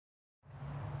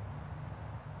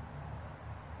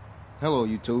Hello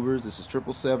YouTubers, this is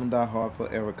 777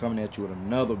 Forever coming at you with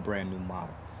another brand new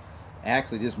model.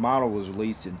 Actually, this model was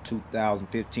released in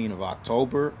 2015 of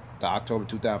October, the October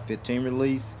 2015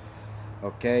 release.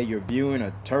 Okay, you're viewing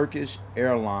a Turkish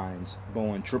Airlines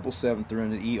Boeing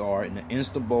 777-300ER in the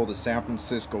Istanbul to San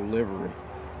Francisco livery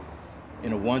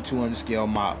in a 1/200 scale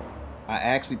model. I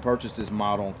actually purchased this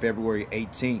model on February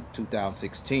 18,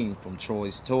 2016 from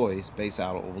Troy's Toys based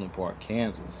out of Overland Park,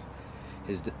 Kansas.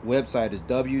 His website is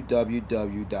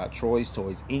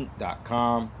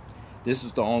www.troystoysinc.com. This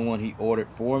is the only one he ordered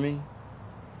for me.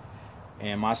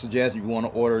 And my suggestion, if you want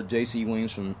to order JC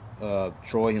Wings from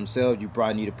Troy himself, you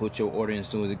probably need to put your order in as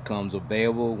soon as it comes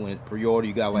available. When it's pre-order,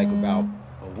 you got like about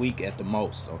a week at the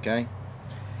most, okay?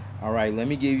 Alright, let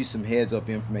me give you some heads up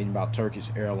information about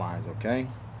Turkish Airlines, okay?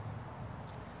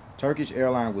 Turkish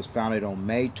Airlines was founded on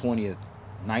May 20th,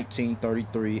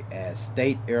 1933 as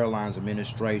State Airlines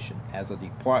Administration as a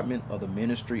department of the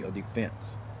Ministry of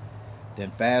Defense. Then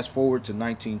fast forward to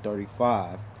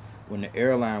 1935 when the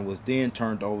airline was then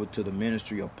turned over to the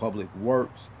Ministry of Public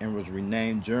Works and was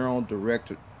renamed General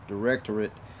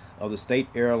Directorate of the State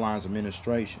Airlines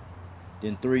Administration.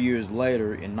 Then 3 years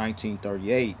later in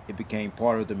 1938 it became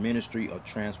part of the Ministry of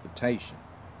Transportation.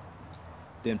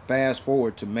 Then fast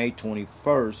forward to May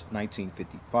 21st,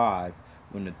 1955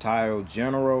 when the title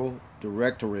General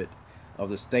Directorate of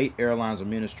the State Airlines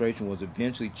Administration was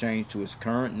eventually changed to its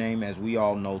current name as we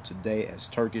all know today as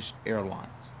Turkish Airlines.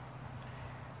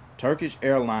 Turkish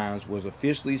Airlines was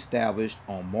officially established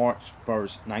on March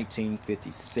 1st,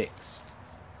 1956.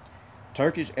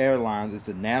 Turkish Airlines is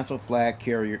the national flag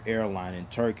carrier airline in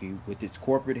Turkey, with its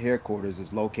corporate headquarters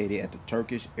is located at the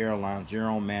Turkish Airlines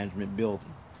General Management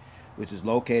Building, which is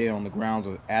located on the grounds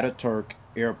of Ataturk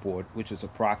Airport, which is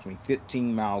approximately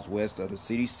 15 miles west of the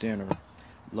city center,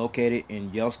 located in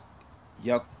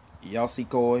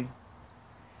Yasikoy,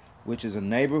 which is a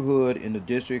neighborhood in the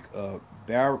district of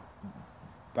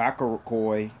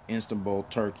Bakırköy, Istanbul,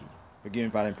 Turkey. Forgive me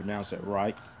if I didn't pronounce that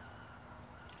right.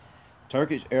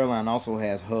 Turkish Airlines also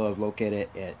has hubs located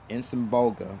at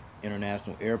Istanbul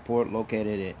International Airport,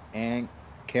 located at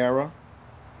Ankara,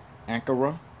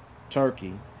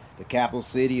 Turkey, the capital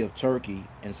city of Turkey,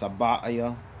 and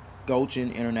Sabaha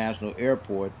Gökçen International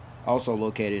Airport, also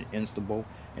located in Istanbul,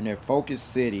 and their focus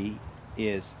city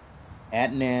is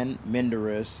Adnan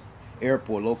Menderes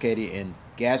Airport, located in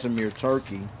Gazimir,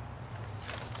 Turkey.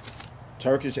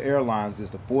 Turkish Airlines is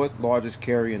the fourth largest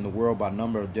carrier in the world by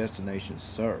number of destinations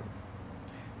served.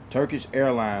 Turkish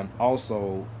Airlines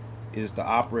also is the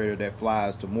operator that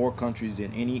flies to more countries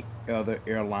than any other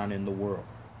airline in the world.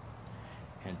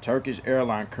 And Turkish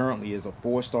Airlines currently is a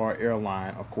 4-star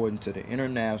airline according to the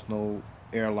international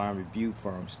airline review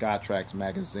firm Skytrax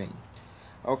magazine.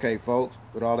 Okay folks,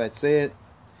 with all that said,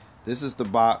 this is the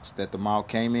box that the model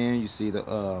came in. You see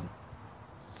the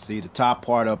top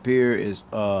part up here is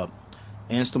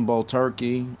Istanbul,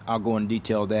 Turkey. I'll go into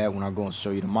detail that when I go and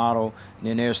show you the model. And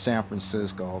then there's San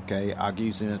Francisco, okay? I'll give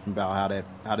you some information about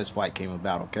how this flight came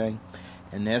about, okay?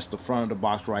 And that's the front of the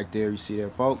box right there. You see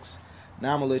there, folks?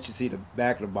 Now I'm going to let you see the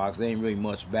back of the box. There ain't really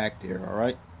much back there,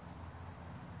 alright?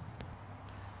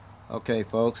 Okay,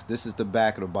 folks, this is the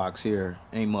back of the box here.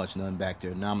 Ain't nothing back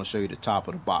there. Now I'm going to show you the top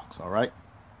of the box, alright?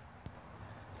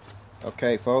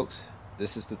 Okay, folks,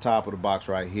 this is the top of the box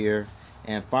right here.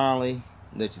 And finally,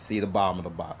 let you see the bottom of the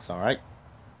box, alright?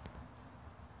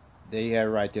 There you have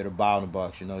it right there, the bottom of the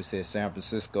box. You know, it says San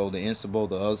Francisco to Istanbul.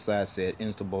 The other side said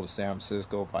Istanbul to San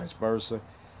Francisco, vice versa.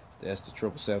 That's the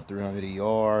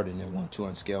 777-300ER and then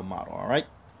 1/200 scale model, alright?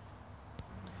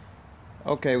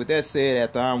 Okay, with that said,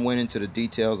 after I went into the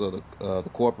details of the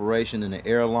corporation and the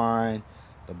airline,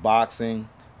 the boxing,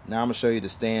 now I'm going to show you the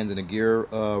stands and the gear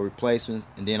replacements,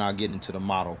 and then I'll get into the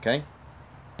model, okay?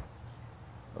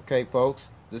 Okay, folks,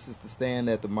 this is the stand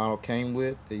that the model came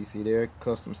with. There you see there,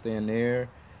 custom stand there.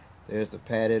 There's the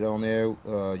padded on there. You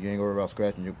ain't going to worry about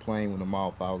scratching your plane when the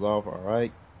model files off,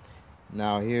 alright?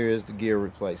 Now here is the gear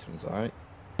replacements, alright?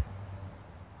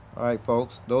 Alright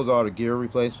folks, those are the gear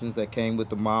replacements that came with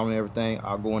the model and everything.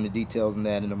 I'll go into details on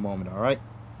that in a moment, alright?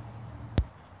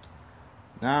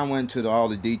 Now I went into all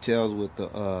the details with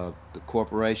the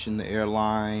corporation, the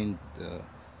airline, the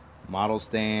model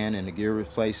stand, and the gear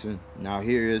replacement. Now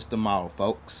here is the model,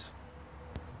 folks.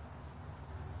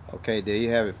 Okay, there you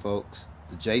have it, folks.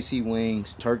 The JC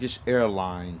Wings.Turkish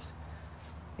Airlines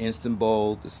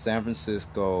Istanbul to San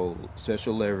Francisco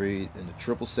Special Livery and the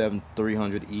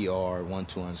 777-300ER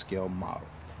 1/200 scale model.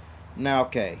 Now,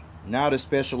 okay, now the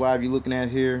Special Livery you're looking at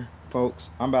here,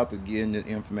 folks, I'm about to get into the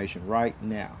information right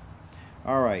now.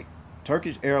 Alright,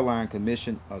 Turkish Airlines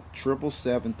commissioned a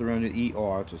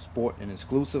 777-300ER to sport an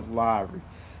exclusive livery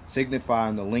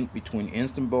signifying the link between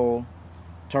Istanbul,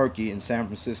 Turkey, and San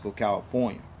Francisco,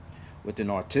 California, with an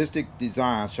artistic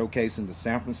design showcasing the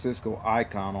San Francisco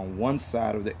icon on one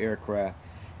side of the aircraft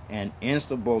and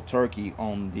Istanbul, Turkey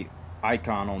on the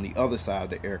icon on the other side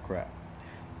of the aircraft.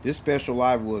 This special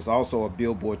livery was also a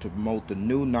billboard to promote the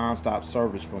new non-stop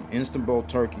service from Istanbul,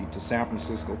 Turkey to San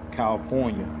Francisco,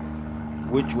 California,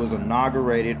 which was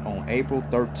inaugurated on April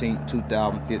 13,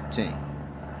 2015.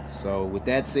 So with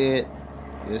that said,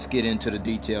 let's get into the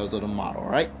details of the model,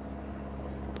 alright?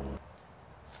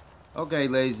 Okay,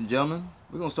 ladies and gentlemen,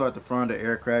 we're going to start at the front of the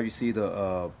aircraft. You see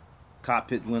the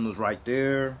cockpit windows right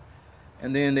there.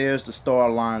 And then there's the Star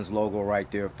Alliance logo right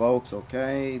there, folks.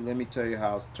 Okay, let me tell you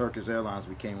how Turkish Airlines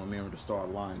became a member of the Star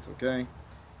Alliance, okay?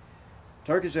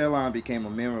 Turkish Airlines became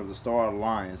a member of the Star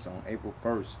Alliance on April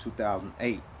 1st,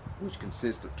 2008, which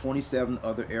consists of 27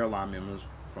 other airline members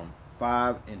from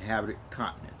 5 inhabited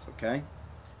continents, okay?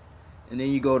 And then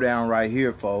you go down right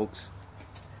here, folks,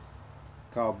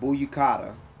 called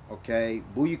Buyukada, okay?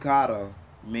 Buyukada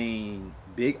means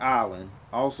big island,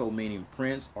 also meaning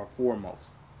prince or foremost.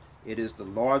 It is the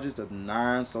largest of the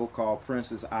 9 so-called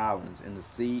Princes'Islands in the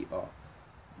Sea of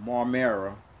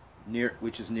Marmara,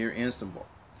 which is near Istanbul.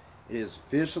 It is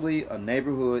officially a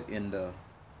neighborhood in the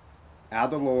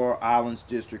Adalar Islands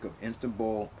district of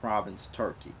Istanbul province,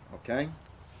 Turkey. Okay?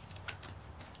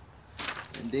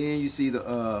 And then you see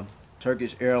the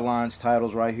Turkish Airlines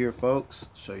titles right here, folks.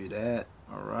 Show you that.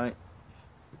 Alright.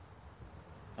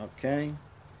 Okay.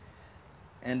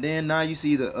 And then now you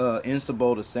see the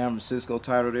Istanbul to San Francisco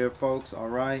title there, folks.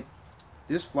 Alright.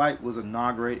 This flight was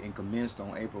inaugurated and commenced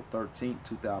on April 13,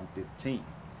 2015.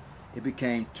 It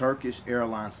became Turkish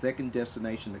Airlines' second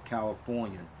destination to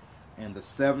California and the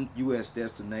 7th U.S.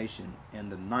 destination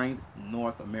and the 9th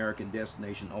North American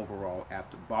destination overall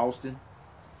after Boston,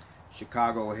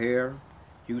 Chicago O'Hare,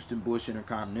 Houston Bush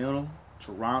Intercontinental,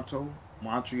 Toronto,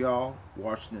 Montreal,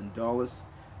 Washington Dulles,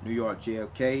 New York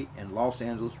JFK, and Los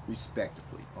Angeles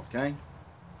respectively. Okay,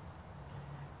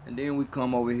 and then we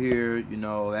come over here, you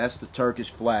know, that's the Turkish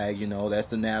flag, you know, that's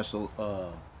the national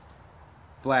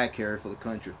flag carrier for the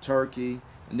country of Turkey.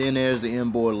 And then there's the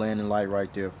inboard landing light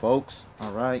right there, folks.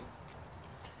 Alright,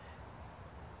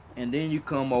 and then you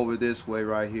come over this way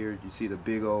right here, you see the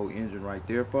big old engine right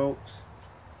there, folks.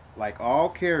 Like all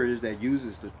carriers that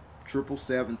uses the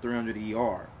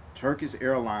 777-300ER, Turkish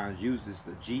Airlines uses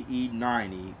the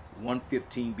GE90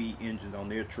 115B engine on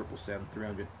their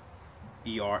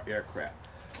 777-300ER aircraft.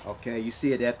 Okay, you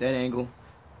see it at that angle.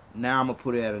 Now I'm going to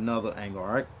put it at another angle,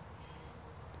 alright?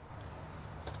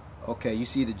 Okay, you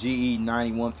see the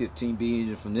GE90 115B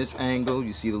engine from this angle.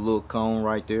 You see the little cone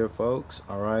right there, folks.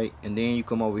 Alright, and then you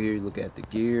come over here, you look at the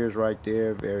gears right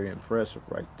there. Very impressive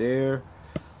right there.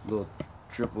 Little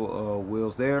triple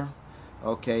wheels there.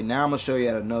 Okay, now I'm going to show you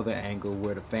at another angle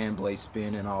where the fan blades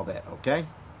spin and all that, okay?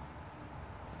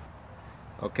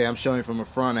 Okay, I'm showing you from a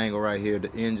front angle right here.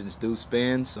 The engines do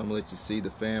spin, so I'm going to let you see the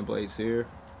fan blades here.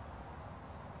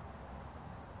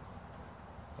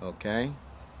 Okay.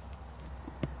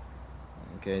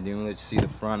 Okay, then we'll let you see the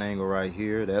front angle right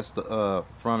here. That's the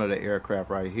front of the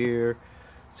aircraft right here.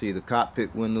 See the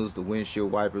cockpit windows, the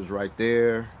windshield wipers right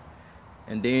there.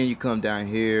 And then you come down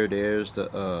here, there's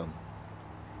the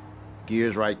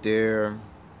gears right there.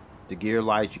 The gear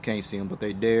lights, you can't see them, but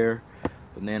they're there.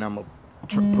 But then I'm going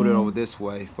to put it over this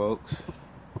way, folks.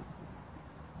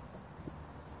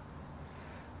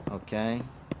 Okay.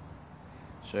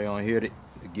 Show you on here,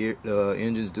 the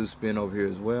engines do spin over here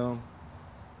as well.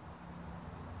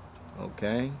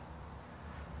 Okay.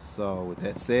 So with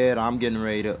that said, I'm getting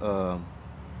ready to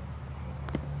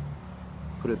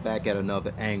put it back at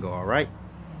another angle, alright?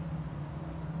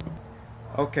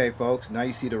 Okay, folks, now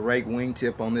you see the rake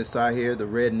wingtip on this side here, the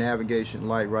red navigation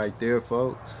light right there,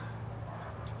 folks.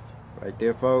 Right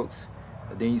there, folks.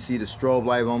 And then you see the strobe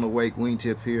light on the rake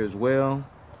wingtip here as well.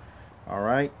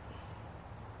 Alright.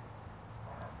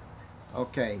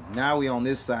 Okay, now we on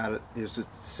this side. It's the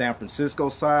San Francisco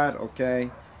side, okay?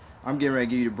 I'm getting ready to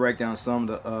give you the breakdown of some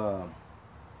of the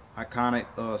iconic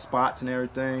spots and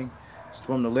everything. So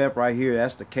from the left right here,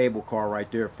 that's the cable car right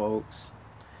there, folks.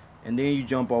 And then you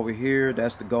jump over here,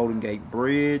 that's the Golden Gate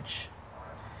Bridge.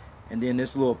 And then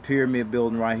this little pyramid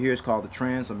building right here is called the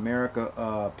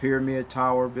Trans-America Pyramid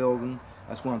Tower building.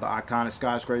 That's one of the iconic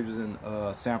skyscrapers in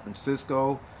San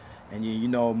Francisco. And you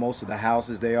know, most of the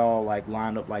houses, they all like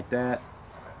lined up like that.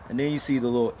 And then you see the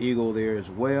little eagle there as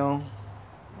well.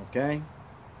 Okay.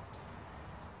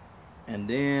 And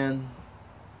then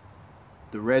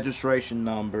the registration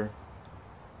number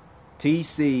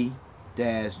TC-JJU.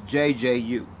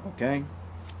 Okay.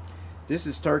 This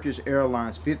is Turkish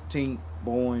Airlines 15th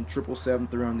Boeing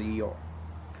 777-300ER.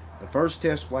 The first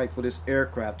test flight for this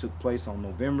aircraft took place on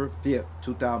November 5th,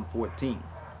 2014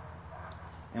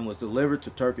 and was delivered to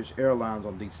Turkish Airlines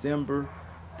on December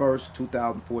 1st,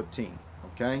 2014.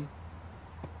 Okay?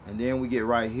 And then we get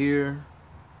right here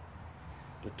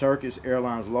the Turkish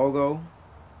Airlines logo.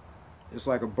 It's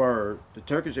like a bird. The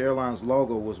Turkish Airlines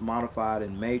logo was modified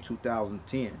in May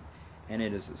 2010, and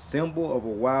it is a symbol of a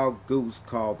wild goose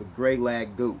called the gray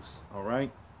lag goose.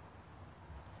 Alright?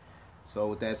 So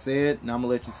with that said, now I'm going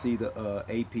to let you see the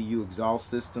APU exhaust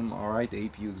system. Alright, the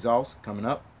APU exhaust coming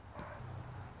up.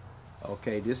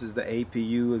 Okay, this is the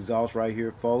APU exhaust right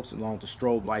here, folks, along with the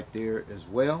strobe light there as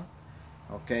well.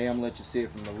 Okay, I'm going to let you see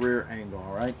it from the rear angle.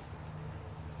 Alright?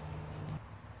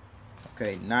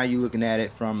 Okay, now you're looking at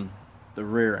it from the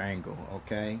rear angle.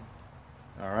 Okay?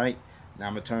 Alright? Now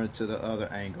I'm going to turn it to the other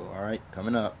angle. Alright?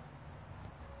 Coming up.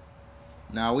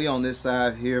 Now we on this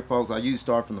side here, folks. I usually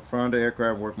start from the front of the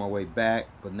aircraft and work my way back.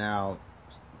 But now,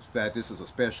 in fact, this is a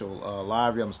special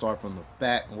livery. I'm going to start from the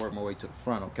back and work my way to the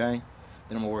front. Okay?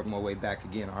 Then I'm going to work my way back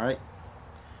again. Alright?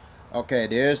 Okay,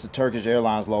 there's the Turkish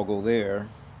Airlines logo there.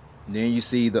 And then you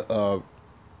see the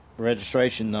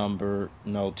registration number,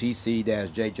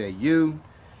 TC-JJU.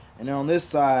 And then on this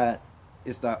side,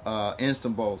 it's the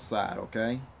Istanbul side,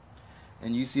 okay?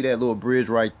 And you see that little bridge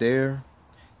right there?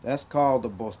 That's called the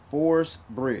Bosphorus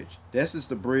Bridge. This is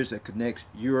the bridge that connects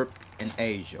Europe and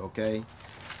Asia, okay?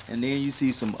 And then you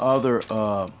see some other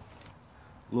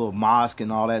little mosque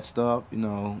and all that stuff. You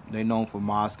know, they're known for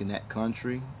mosque in that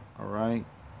country, all right?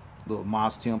 Little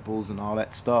mosque temples and all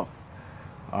that stuff,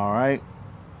 all right?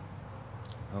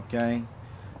 Okay?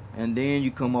 And then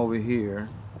you come over here.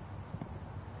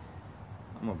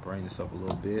 I'm going to bring this up a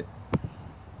little bit.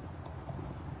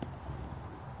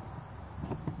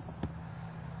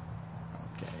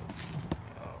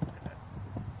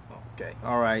 Okay,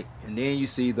 alright, and then you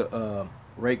see the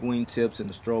rake wing tips and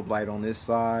the strobe light on this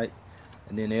side,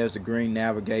 and then there's the green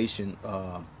navigation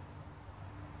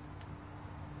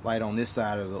light on this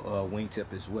side of the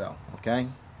wingtip as well. Okay,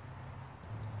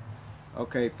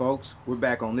 okay folks, we're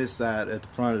back on this side at the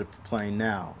front of the plane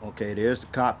now. Okay, there's the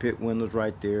cockpit windows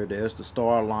right there. There's the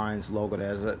Star Lines logo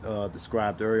that's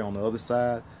described earlier on the other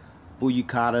side.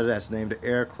 Buyukada, that's the name of the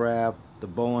aircraft. The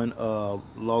Boeing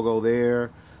logo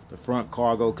there. The front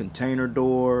cargo container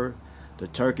door, the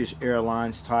Turkish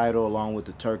Airlines title along with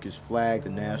the Turkish flag, the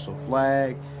national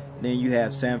flag. And then you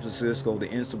have San Francisco, the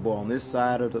Istanbul on this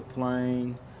side of the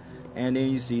plane. And then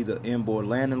you see the inboard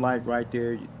landing light right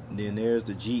there. And then there's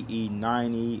the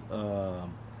GE90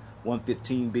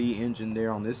 115B engine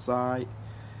there on this side.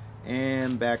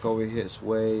 And back over here this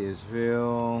way is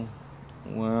well,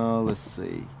 let's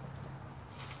see.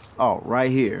 Oh, right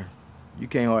here. You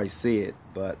can't always see it,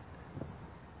 but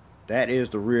that is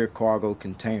the rear cargo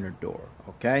container door.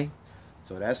 Okay,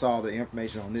 so that's all the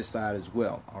information on this side as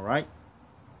well. All right,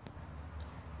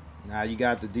 now you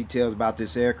got the details about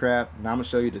this aircraft. Now I'm gonna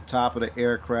show you the top of the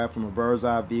aircraft from a bird's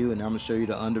eye view, and I'm gonna show you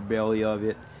the underbelly of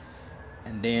it,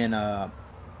 and then I'll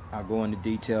go into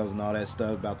details and all that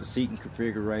stuff about the seating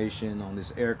configuration on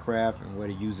this aircraft and where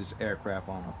to use this aircraft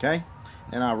on. Okay,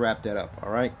 and I'll wrap that up.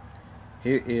 All right,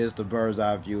 here is the bird's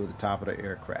eye view of the top of the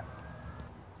aircraft.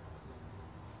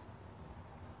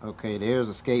 Okay, there's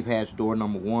escape hatch door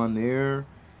number 1 there.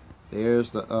 There's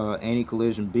the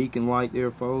anti-collision beacon light there,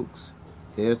 folks.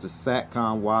 There's the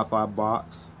SATCOM Wi-Fi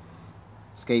box.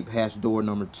 Escape hatch door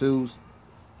number 2.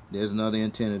 There's another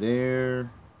antenna there.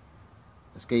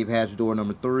 Escape hatch door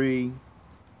number 3.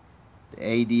 The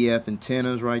ADF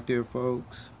antennas right there,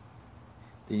 folks.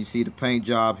 Then you see the paint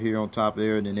job here on top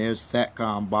there. And then there's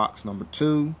SATCOM box number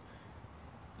 2.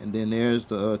 And then there's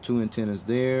the 2 antennas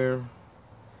there.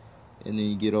 And then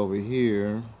you get over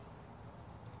here.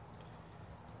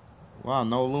 Wow,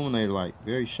 no illuminator light.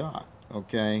 Very shocked.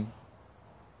 Okay.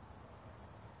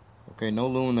 Okay, no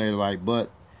illuminator light.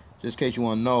 But just in case you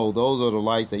want to know, those are the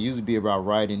lights that usually be about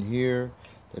right in here.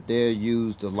 That they're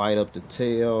used to light up the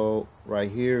tail right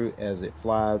here as it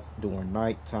flies during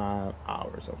nighttime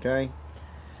hours. Okay.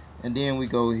 And then we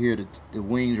go here to the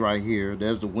wings right here.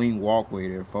 There's the wing walkway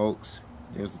there, folks.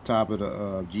 There's the top of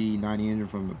the G90 engine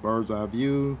from the bird's eye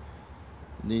view.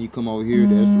 And then you come over here,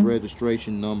 there's the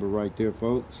registration number right there,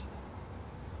 folks.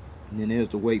 And then there's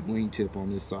the wake wingtip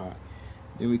on this side.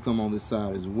 Then we come on this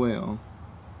side as well.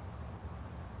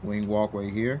 Wing walkway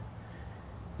here.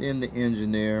 Then the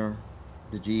engine there,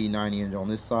 the GE90 engine on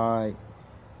this side.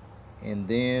 And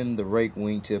then the rake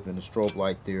wingtip and the strobe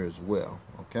light there as well.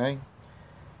 Okay?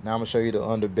 Now I'm going to show you the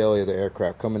underbelly of the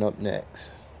aircraft coming up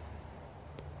next.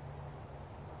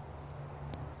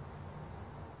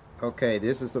 Okay,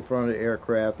 this is the front of the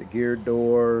aircraft, the gear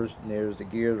doors, and there's the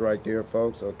gears right there,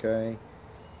 folks, okay?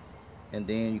 And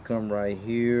then you come right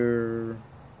here.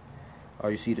 Oh,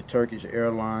 you see the Turkish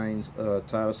Airlines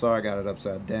title. Sorry, I got it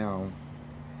upside down.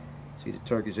 See the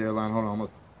Turkish Airlines. Hold on, I'm going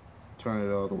to turn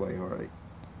it all the way, all right?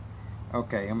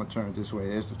 Okay, I'm going to turn it this way.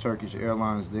 There's the Turkish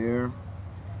Airlines there.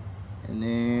 And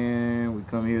then we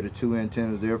come here to 2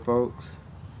 antennas there, folks.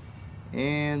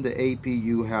 And the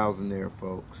APU housing there,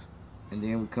 folks. And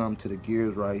then we come to the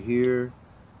gears right here.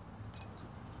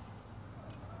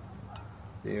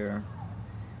 There.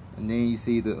 And then you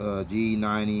see the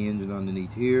G90 engine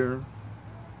underneath here.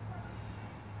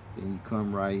 Then you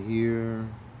come right here.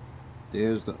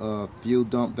 There's the fuel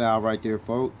dump valve right there,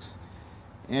 folks.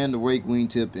 And the rake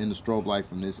wingtip and the strobe light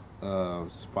from this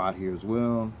spot here as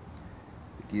well.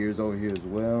 The gears over here as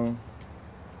well.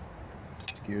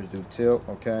 The gears do tilt,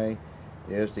 okay.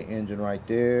 There's the engine right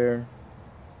there.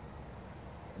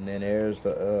 And then there's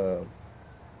the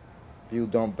fuel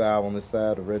dump valve on this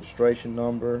side, the registration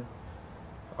number.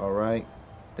 Alright,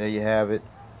 there you have it.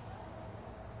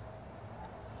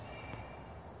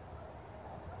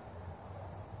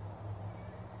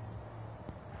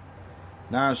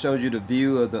 Now it shows you the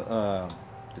view of the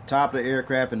top of the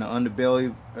aircraft and the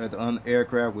underbelly of the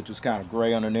aircraft, which was kind of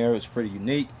gray under there. It's pretty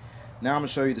unique. Now I'm going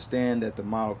to show you the stand that the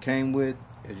model came with.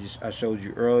 As I showed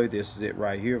you earlier, this is it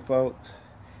right here, folks.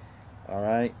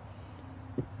 Alright.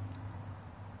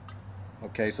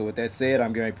 Okay, so with that said,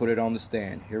 I'm going to put it on the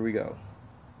stand. Here we go.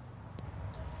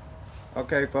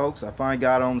 Okay, folks, I finally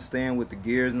got on the stand with the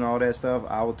gears and all that stuff.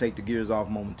 I will take the gears off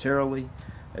momentarily.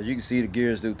 As you can see, the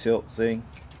gears do tilt, see?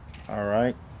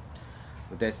 Alright.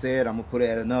 With that said, I'm going to put it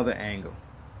at another angle.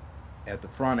 At the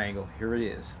front angle. Here it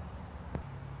is.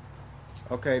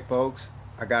 Okay, folks,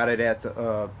 I got it at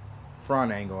the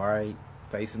front angle, alright?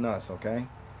 Facing us, okay?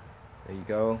 There you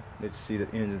go. Let you see the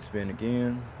engine spin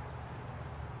again.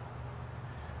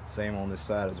 Same on this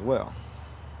side as well.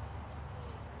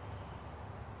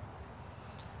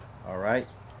 Alright,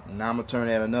 now I'm going to turn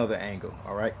it at another angle.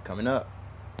 Alright, coming up.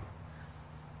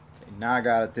 Okay, now I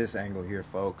got it at this angle here,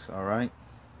 folks. Alright.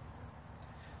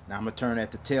 Now I'm going to turn it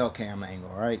at the tail cam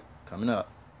angle. Alright, coming up.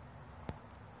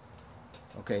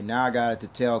 Okay, now I got it at the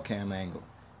tail cam angle.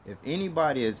 If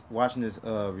anybody is watching this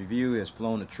review has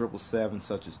flown a 777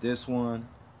 such as this one,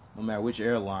 no matter which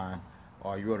airline,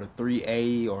 or you rode a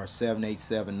 380 or a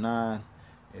 7879,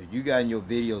 if you got in your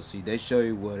video seat, they show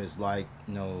you what it's like.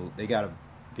 You know, they got a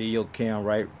video cam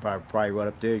probably right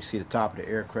up there. You see the top of the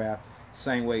aircraft.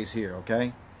 Same way as here,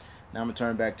 okay? Now I'm going to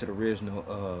turn back to the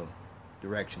original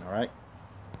direction, alright?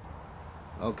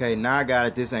 Okay, now I got it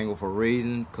at this angle for a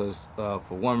reason, because for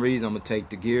one reason I'm going to take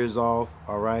the gears off,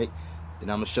 alright? Then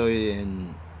I'm going to show you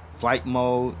in flight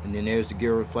mode, and then there's the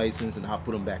gear replacements, and I'll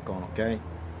put them back on, okay?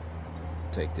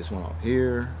 Take this one off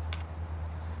here,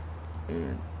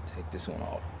 and take this one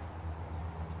off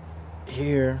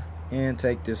here, and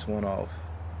take this one off.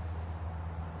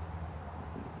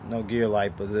 No gear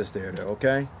light, but this there,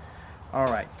 okay?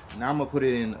 Alright, now I'm going to put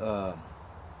it in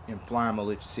flying mode.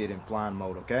 Let you see it in flying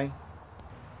mode, okay?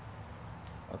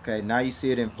 Okay, now you see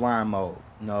it in flying mode.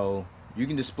 No, you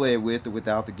can display it with or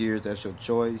without the gears. That's your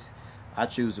choice. I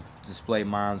choose to display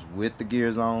mine with the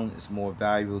gears on. It's more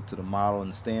valuable to the model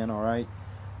and the stand, alright?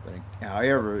 But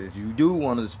however, if you do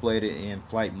want to display it in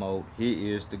flight mode,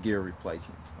 here is the gear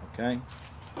replacements, okay?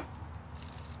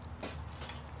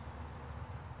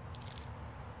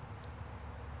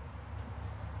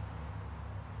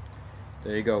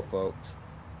 There you go, folks.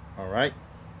 Alright.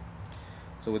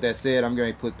 So with that said, I'm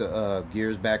going to put the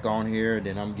gears back on here.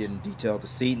 Then I'm getting detailed the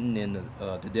seating and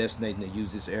the destination to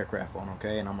use this aircraft on,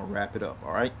 okay? And I'm going to wrap it up,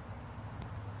 alright?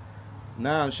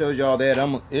 Now it shows y'all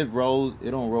that it rolls.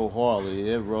 It don't roll hardly.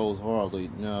 It rolls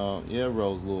hardly. No, yeah, it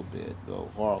rolls a little bit though,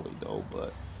 hardly though,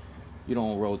 but you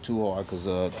don't roll too hard because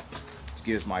the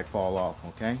gears might fall off.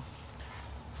 Okay.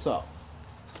 So,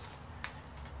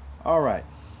 all right.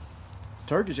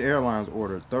 Turkish Airlines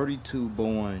ordered 32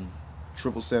 Boeing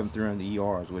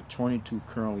 777-300ERs with 22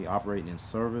 currently operating in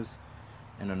service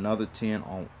and another 10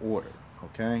 on order.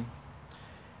 Okay.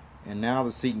 And now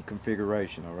the seating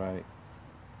configuration. All right.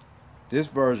 This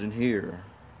version here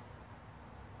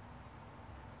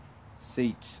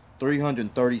seats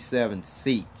 337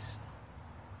 seats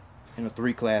in a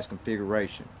 3-class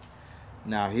configuration.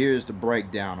 Now here's the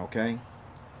breakdown, okay?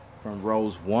 From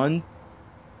rows 1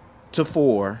 to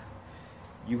 4,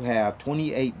 you have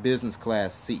 28 business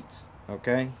class seats,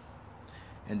 okay?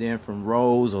 And then from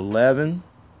rows 11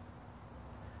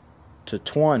 to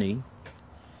 20,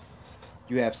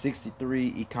 you have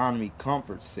 63 economy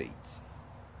comfort seats.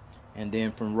 And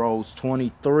then from rows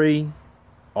 23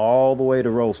 all the way to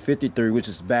rows 53, which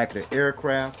is the back of the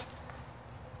aircraft.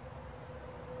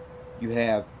 You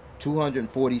have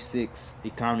 246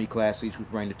 economy class seats, which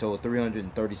bring the total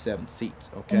 337 seats.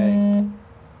 Okay.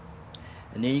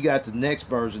 And then you got the next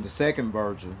version, the second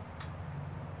version,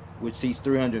 which seats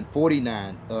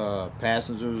 349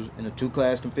 passengers in a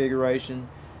 2-class configuration.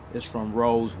 It's from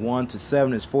rows 1 to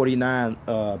 7. It's 49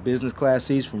 business class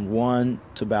seats from 1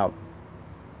 to about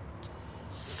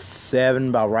 7,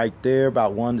 about right there,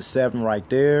 about 1 to 7 right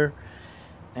there.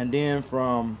 And then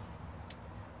from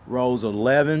rows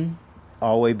 11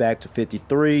 all the way back to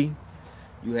 53,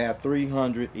 you have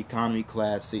 300 economy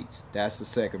class seats. That's the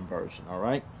second version. All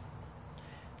right.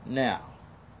 Now,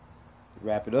 to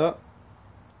wrap it up,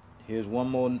 here's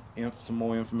some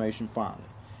more information finally.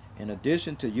 In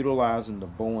addition to utilizing the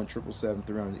Boeing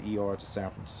 777-300ER to San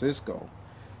Francisco,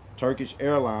 Turkish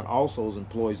Airlines also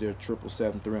employs their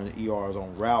 777-300ERs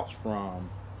on routes from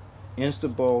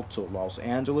Istanbul to Los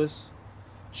Angeles,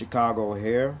 Chicago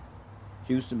O'Hare,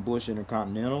 Houston Bush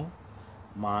Intercontinental,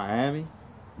 Miami,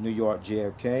 New York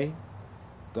JFK,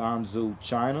 Guangzhou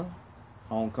China,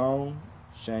 Hong Kong,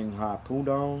 Shanghai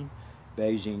Pudong,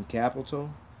 Beijing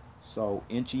Capital, Seoul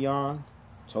Incheon,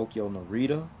 Tokyo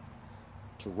Narita,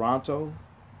 Toronto,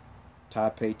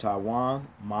 Taipei Taiwan,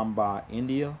 Mumbai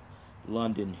India,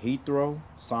 London Heathrow,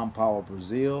 Sao Paulo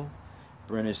Brazil,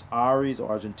 Buenos Aires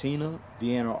Argentina,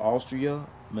 Vienna Austria,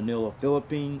 Manila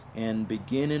Philippines, and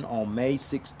beginning on May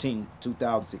 16,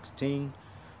 2016,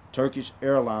 Turkish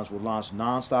Airlines will launch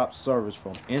non-stop service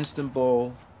from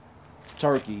Istanbul,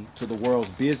 Turkey to the world's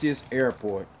busiest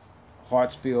airport,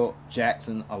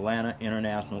 Hartsfield-Jackson Atlanta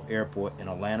International Airport in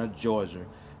Atlanta, Georgia,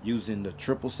 using the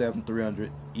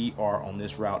 777-300ER on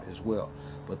this route as well.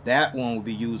 But that one will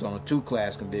be used on a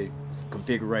 2-class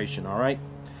configuration. All right.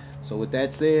 So with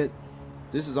that said,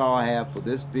 this is all I have for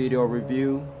this video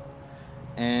review.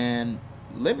 And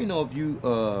let me know if you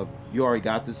already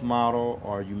got this model,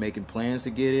 or you making plans to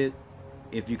get it,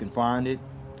 if you can find it.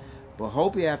 But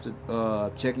hope you after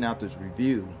checking out this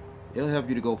review, it'll help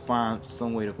you to go find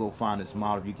some way to go find this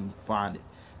model if you can find it,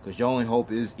 because your only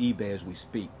hope is eBay as we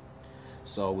speak.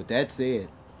 So with that said,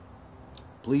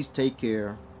 please take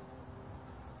care,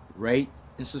 rate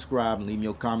and subscribe, and leave me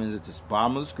your comments at the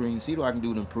bottom of the screen. See what I can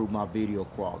do to improve my video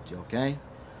quality. Okay.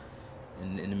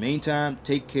 And in the meantime,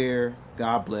 take care.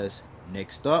 God bless.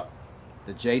 Next up,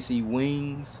 the JC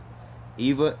Wings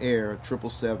Eva Air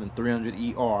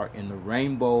 777-300ER in the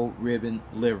rainbow ribbon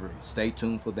livery. Stay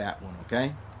tuned for that one,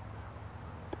 okay?